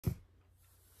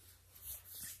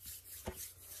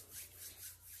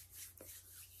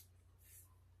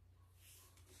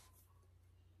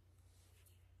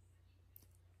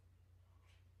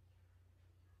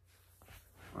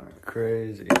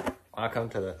crazy. I come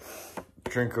to the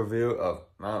drink review of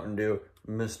Mountain Dew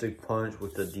Mystic Punch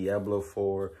with the Diablo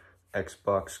 4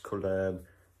 Xbox collab.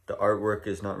 The artwork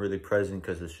is not really present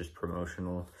because it's just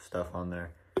promotional stuff on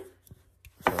there.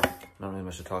 So, not really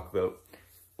much to talk about.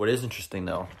 What is interesting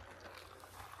though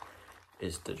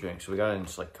is the drink. So we got it in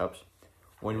just like cups.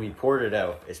 When we poured it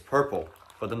out, it's purple,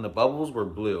 but then the bubbles were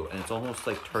blue, and it's almost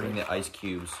like turning the ice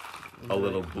cubes a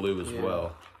little blue as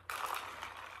well.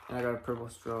 And I got a purple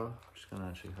straw. Just gonna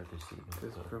actually hard to see.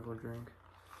 This purple drink.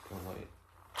 Go light.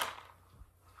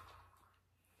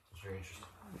 It's very interesting.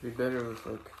 It'd be better with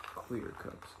like clear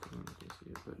cups, couldn't really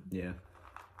see it, but yeah.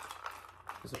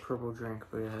 It's a purple drink,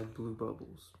 but it had blue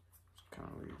bubbles. It's kind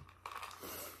of weird.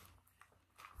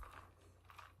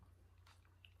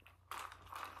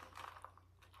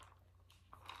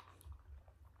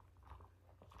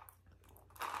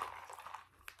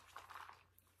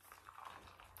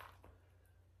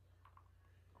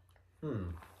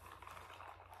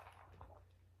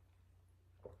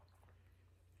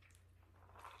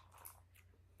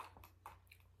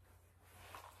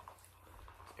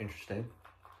 Interesting.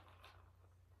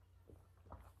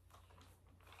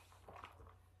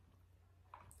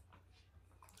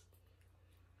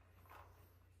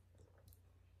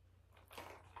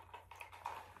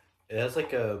 It has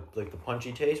like the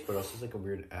punchy taste, but also has like a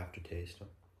weird aftertaste.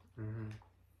 Mm-hmm.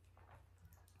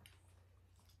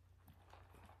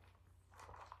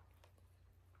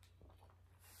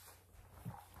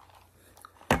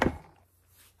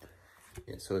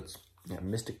 Yeah, so it's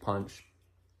Mystic Punch,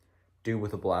 Dew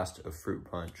with a blast of fruit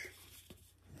punch.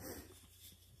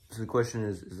 So the question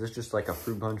is this just like a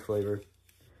fruit punch flavor?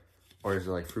 Or is it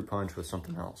like fruit punch with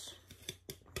something else?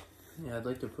 Yeah, I'd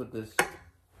like to put this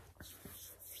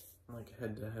like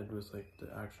head to head with like the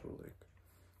actual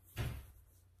like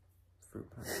fruit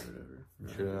punch or whatever.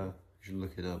 You should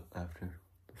look it up after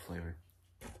the flavor.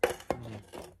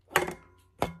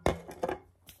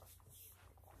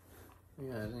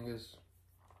 Yeah, I think it's,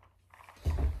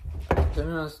 to be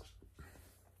honest,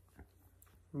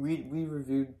 we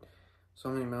reviewed so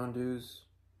many Mountain Dews.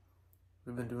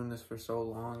 We've been doing this for so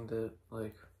long that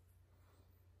like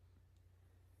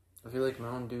I feel like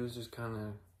Mountain Dew is just kind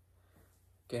of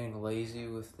getting lazy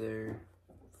with their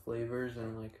flavors,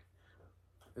 and like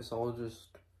it's all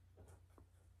just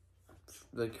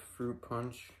like fruit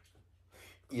punch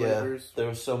flavors. Yeah, there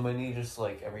was so many just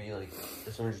like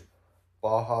this one just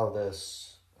Baja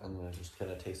this, and then it just kind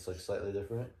of tastes like slightly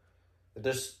different. But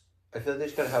I feel like they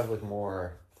just gotta have like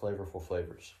more flavorful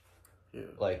flavors. Yeah.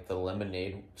 Like the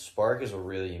lemonade spark is a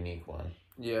really unique one.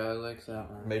 Yeah, I like that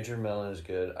one. Major melon is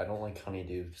good. I don't like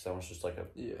honeydew because that one's just like a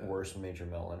worse major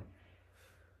melon.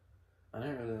 I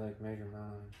didn't really like major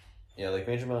melon. Yeah, like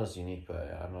major melon is unique,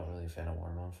 but I'm not really a fan of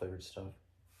watermelon flavored stuff.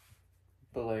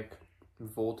 But like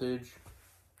Voltage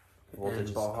and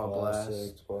is Baja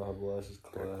Blast. Baja Blast is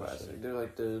classic. They're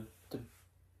like the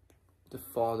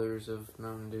fathers of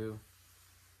Mountain Dew.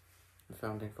 The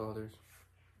founding fathers.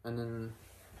 And then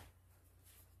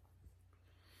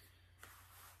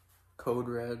Code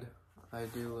Red, I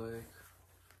do like.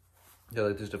 Yeah,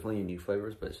 like there's definitely unique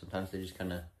flavors, but sometimes they just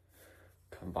kind of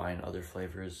combine other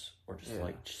flavors or just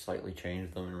like slightly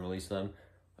change them and release them,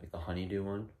 like the honeydew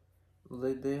one.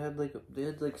 They had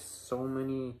like so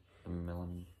many. The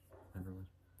melon, remember?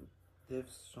 They have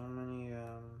so many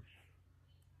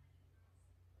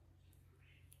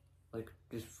like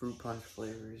just fruit punch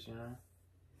flavors, you know.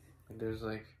 Like there's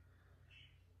like,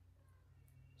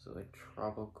 so like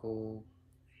tropical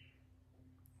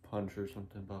punch or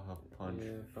something, Baja Punch.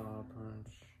 Yeah, Baja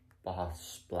Punch. Baja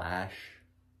Splash.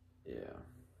 Yeah.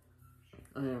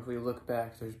 I mean, if we look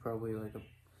back, there's probably like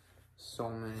so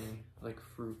many like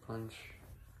fruit punch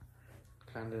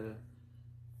kind of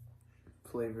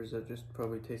flavors that just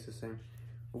probably taste the same.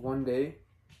 But one day,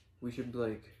 we should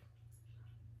like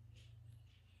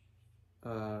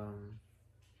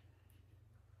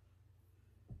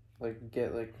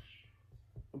get like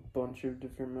a bunch of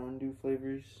different Mountain Dew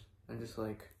flavors and just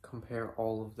like compare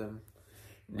all of them.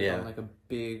 Like, on like a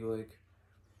big like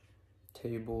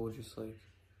table, just like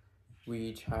we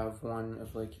each have one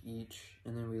of like each,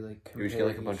 and then we like compare. You just get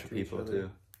like a bunch of people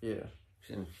too. Yeah.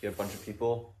 You get a bunch of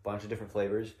people, bunch of different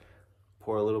flavors.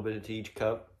 Pour a little bit into each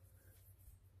cup.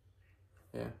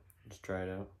 Yeah. Just try it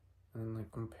out. And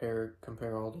like compare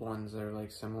all the ones that are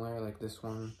like similar, like this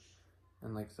one,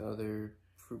 and like the other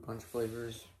fruit punch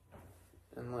flavors,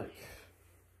 and like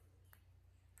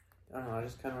I don't know. I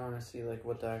just kind of want to see like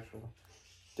what the actual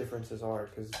differences are,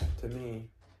 because to me,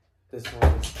 this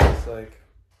one is just like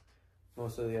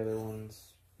most of the other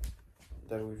ones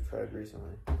that we've tried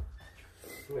recently.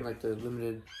 Like the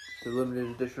limited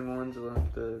edition ones,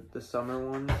 like the summer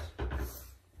ones.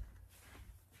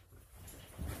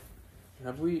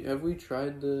 Have we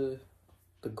tried the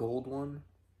gold one?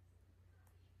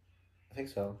 I think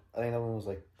so. I think that one was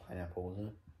like pineapple, wasn't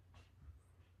it?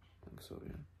 I think so,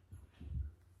 yeah.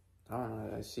 I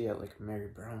don't know. I see it like Mary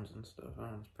Brown's and stuff. I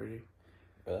don't know. It's pretty.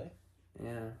 Really?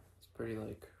 Yeah, it's pretty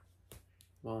like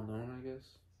well known, I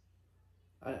guess.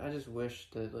 I just wish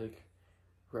that like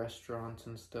restaurants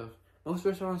and stuff. Most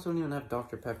restaurants don't even have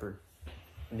Dr. Pepper.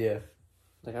 Yeah.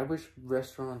 Like I wish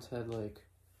restaurants had like.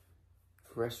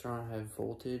 If a restaurant had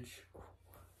voltage.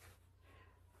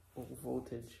 Oh,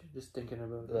 voltage. Just thinking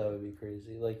about that would be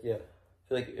crazy. Like, yeah, I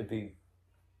feel like it'd be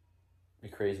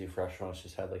crazy if restaurants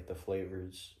just had like the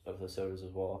flavors of the sodas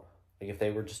as well. Like if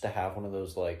they were just to have one of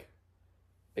those like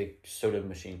big soda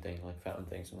machine thing, like fountain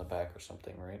things in the back or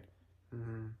something, right?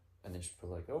 Mm-hmm. And then just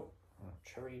put like, oh,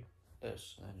 cherry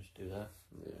this, and then just do that.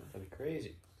 Yeah, that'd be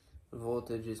crazy.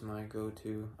 Voltage is my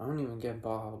go-to. I don't even get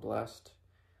Baja Blast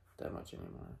that much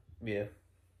anymore. Yeah.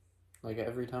 Like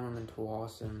every time I'm in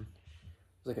Tawasin,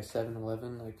 it's like a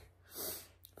 7-Eleven, like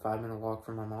 5-minute walk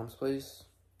from my mom's place.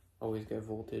 Always get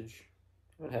Voltage.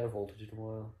 I haven't had Voltage in a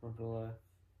while, not gonna lie.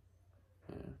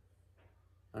 Yeah.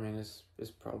 I mean, it's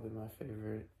probably my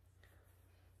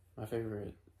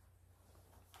favorite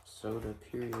soda,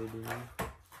 period, you know?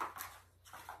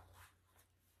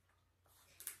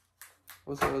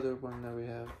 What's the other one that we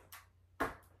have?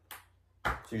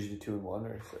 It's usually 2 in 1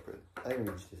 or separate. I think we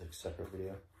just do like a separate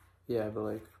video. Yeah, but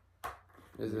like,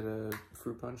 is it a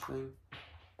fruit punch thing?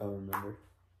 I don't remember.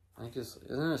 I think isn't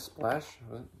it a splash?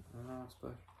 What? I don't know,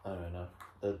 splash. I don't know.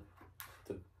 The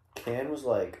can was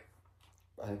like,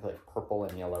 I think like purple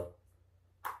and yellow.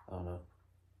 I don't know.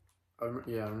 I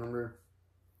remember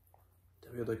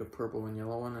that we had like a purple and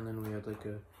yellow one, and then we had like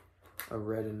a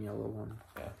red and yellow one.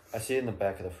 Yeah, I see it in the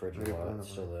back of the fridge a Maybe lot. one It's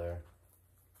of still there.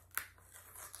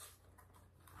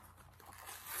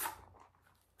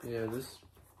 Yeah, this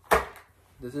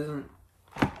isn't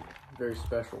very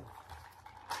special.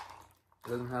 It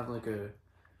doesn't have like a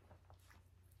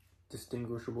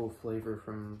distinguishable flavor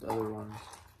from the other ones.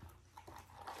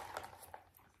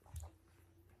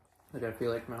 Like I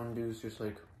feel like Mountain Dew is just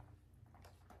like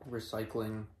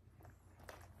recycling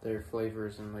their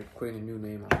flavors and like putting a new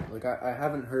name on it. Like I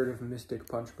haven't heard of Mystic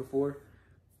Punch before,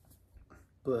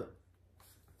 but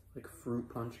like fruit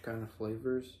punch kind of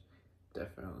flavors,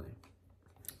 definitely.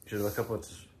 You should look up what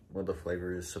the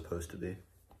flavor is supposed to be.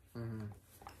 Mm-hmm.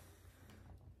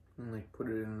 And like put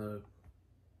it in the.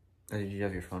 Oh, did you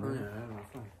have your phone on? Yeah, I have my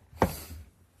phone.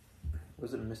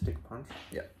 Was it Mystic Punch?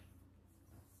 Yeah.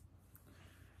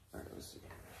 Alright, let's see.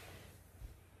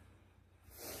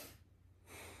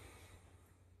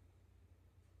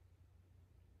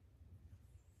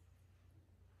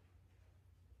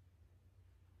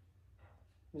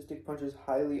 Mystic Punch is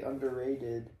highly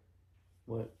underrated.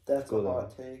 What? That's a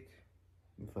hot take.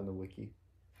 You can find the wiki.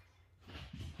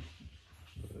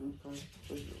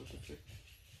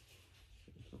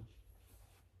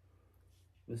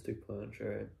 Mystic Punch,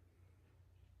 alright.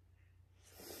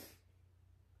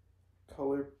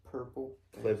 Color purple.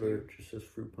 Flavor just says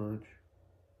fruit punch.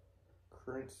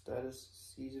 Current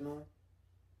status seasonal.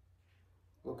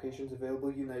 Locations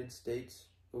available United States,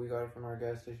 but we got it from our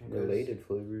gas station. Related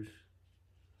flavors.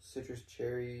 Citrus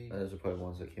cherry. Those are probably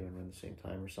ones that came in around the same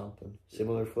time or something.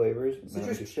 Similar flavors.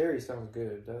 Citrus cherry sounds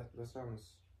good. That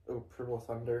sounds. Oh, Purple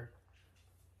Thunder.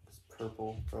 It's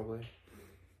purple, probably.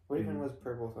 What even was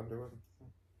Purple Thunder?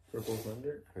 Purple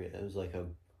Thunder? Oh, yeah, it was like a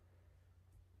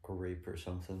grape or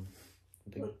something.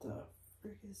 What the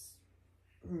frick is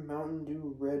Mountain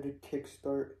Dew Red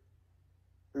Kickstart?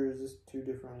 Or is this 2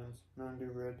 different ones? Mountain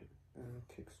Dew Red and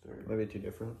Kickstart. Maybe 2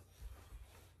 different.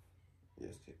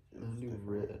 Yes, Mountain Dew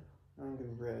Red. Mountain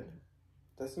Dew Red.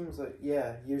 That seems like,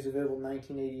 yeah, years available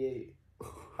 1988.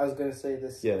 I was gonna say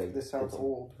this. Yeah, this sounds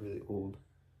old. Really old.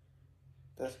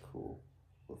 That's cool.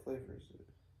 What flavor is it?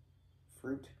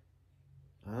 Fruit.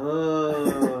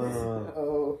 Oh.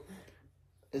 Oh.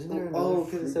 Isn't there another? Oh,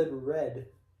 because it said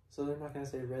red. So they're not gonna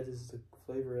say red is the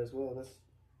flavor as well.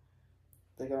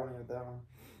 They got me with that one.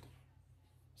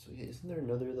 So yeah, isn't there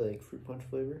another like fruit punch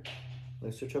flavor?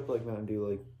 Like search up like Mountain Dew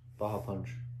like Baja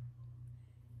Punch.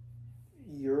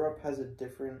 Europe has a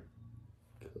different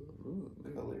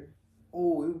color.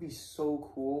 Oh, it would be so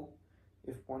cool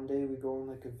if one day we go on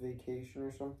like a vacation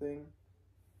or something,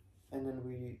 and then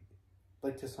we,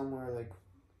 like to somewhere like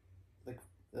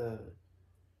I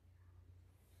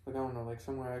don't know, like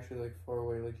somewhere actually like far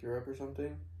away, like Europe or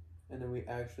something, and then we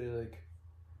actually like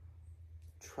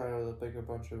try out like a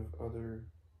bunch of other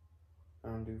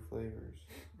Mountain Dew flavors.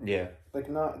 Yeah. Like,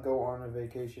 not go on a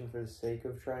vacation for the sake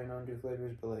of trying Mountain Dew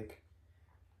flavors, but like...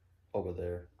 Over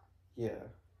there. Yeah.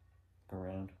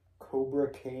 Around. Cobra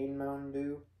Cane Mountain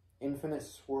Dew. Infinite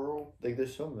Swirl. Like,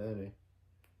 there's so many.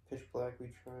 Fish Black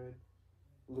we tried.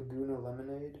 Laguna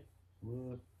Lemonade.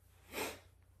 What?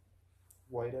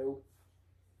 Whiteout.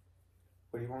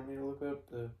 What do you want me to look up?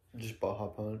 Just Baja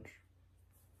Punch.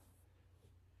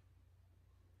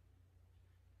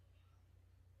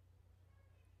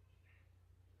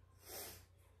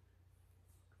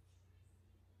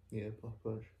 Yeah, Baja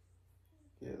Punch.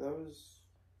 Yeah, that was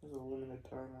a limited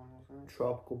time one, wasn't it?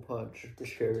 Tropical Punch. The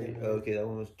Cherry. discontinued. Oh, okay, that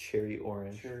one was cherry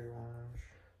orange. Cherry orange.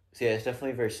 So yeah, it's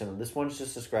definitely very similar. This one's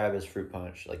just described as fruit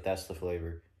punch. Like, that's the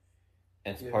flavor.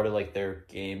 And it's part of, like, their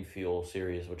Game Fuel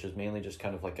series, which is mainly just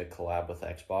kind of like a collab with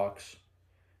Xbox,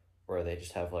 where they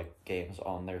just have, like, games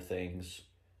on their things.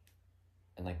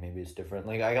 And, like, maybe it's different.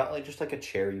 Like, I got, like, just, like, a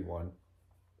cherry one.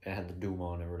 It had the Doom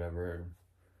on or whatever and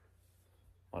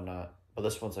whatnot. But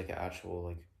this one's, like, an actual,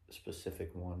 like,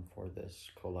 specific one for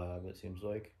this collab, it seems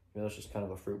like. You know, it's just kind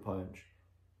of a fruit punch.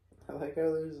 I like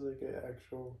how there's, like, an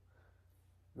actual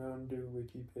Mountain Dew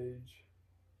wiki page.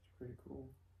 It's pretty cool.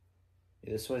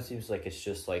 Yeah, this one seems like it's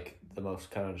just, like, the most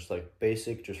kind of just, like,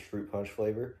 basic, just fruit punch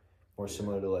flavor. More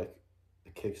similar to, like, the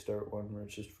Kickstart one where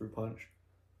it's just fruit punch.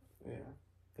 Yeah.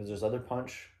 Because there's other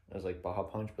punch. There's, like, Baja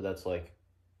Punch, but that's, like,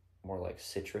 more, like,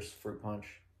 citrus fruit punch.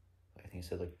 I think it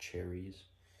said, like, cherries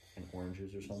and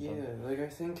oranges or something. Yeah, like, I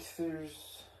think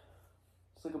it's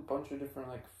like a bunch of different,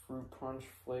 like, fruit punch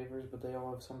flavors, but they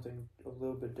all have something a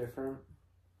little bit different.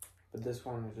 But this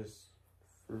one is just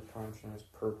fruit punch and it's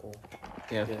purple.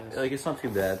 Yeah, like, it's not too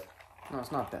bad. No,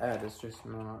 it's not bad. It's just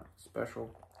not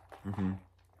special. Mm-hmm.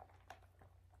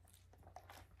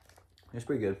 It's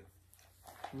pretty good.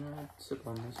 Yeah, I'd sip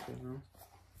on this right now.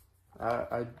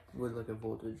 I would like a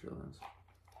voltage though. That's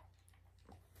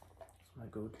my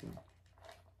go-to.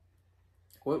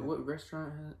 What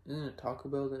restaurant isn't it Taco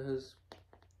Bell that has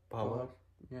Baja Blast?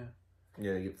 Yeah.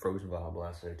 Yeah, you get frozen Baja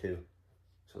Blast there too.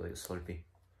 So, like, it's Slurpee.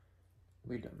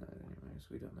 We done that anyways.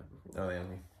 We done that before. Oh, yeah,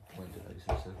 we went to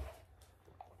that. So.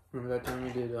 Remember that time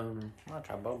we did Not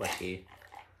try boba tea.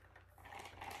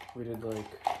 we did like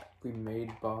we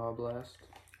made Baja Blast.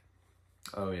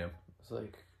 Oh, yeah. It's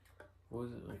like, what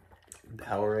was it like?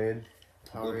 Powerade.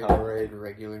 Powerade. Like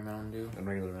regular Mountain Dew. And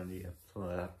regular Mountain Dew, yeah. Something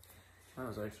like that. That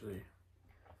was actually,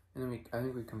 and then I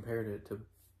think we compared it to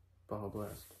Baja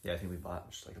Blast. Yeah, I think we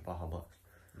bought just like a Baja Blast.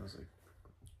 I was like,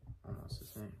 oh no, it's the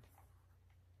same.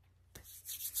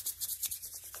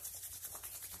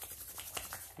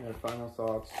 Yeah, final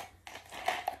thoughts.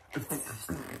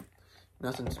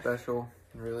 Nothing special,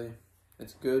 really.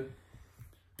 It's good.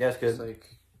 Yeah, it's good. It's like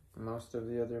most of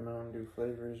the other Mountain Dew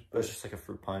flavors, But but it's just like a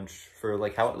fruit punch for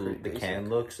like how pretty the can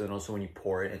looks, and also when you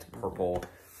pour it, it's purple,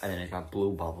 and then it's got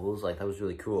blue bubbles. Like, that was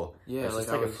really cool. yeah, It's like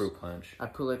just like a fruit punch. I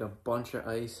put like a bunch of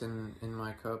ice in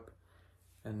my cup,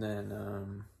 and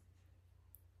then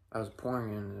I was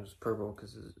pouring it, and it was purple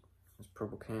because it's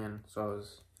purple can, so I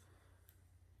was,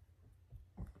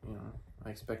 you know, I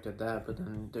expected that, but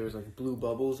then there was like blue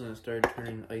bubbles, and it started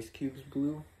turning ice cubes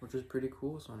blue, which was pretty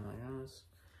cool. So I'm like, oh, this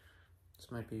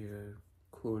might be a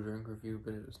cool drink review,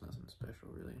 but it was nothing special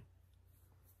really.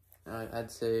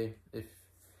 I'd say if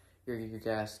you're at your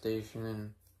gas station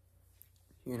and,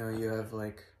 you know, you have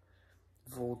like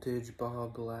Voltage, Baja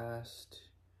Blast,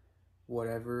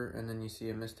 whatever, and then you see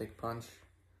a Mystic Punch,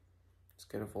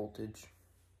 just get a Voltage.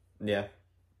 Yeah.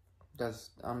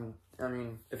 I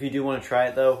mean, if you do want to try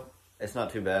it though, it's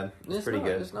not too bad. It's pretty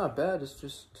good. It's not bad. It's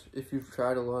just, if you've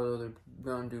tried a lot of other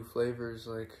Mountain Dew flavors,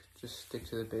 like, just stick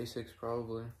to the basics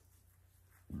probably.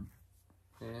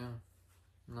 Yeah.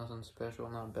 Nothing special,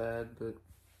 not bad, but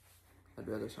I'd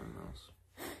rather something else.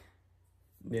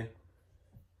 Yeah.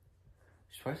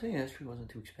 Surprisingly, that wasn't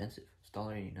too expensive. It's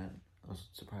 $1.89. I was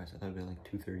surprised. I thought it'd be like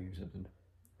 $2.30 or something.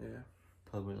 Yeah.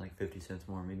 Probably like 50 cents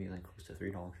more, maybe like close to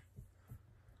 $3.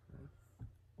 Yeah.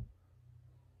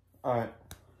 All right.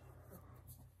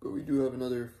 But we do have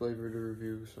another flavor to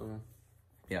review, so.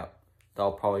 Yeah.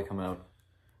 That'll probably come out.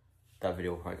 That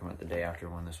video will probably come out the day after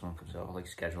when this one comes out. I'll like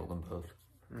schedule them both.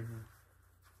 Mm-hmm.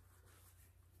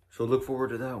 So look forward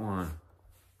to that one.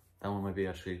 That one might be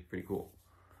actually pretty cool.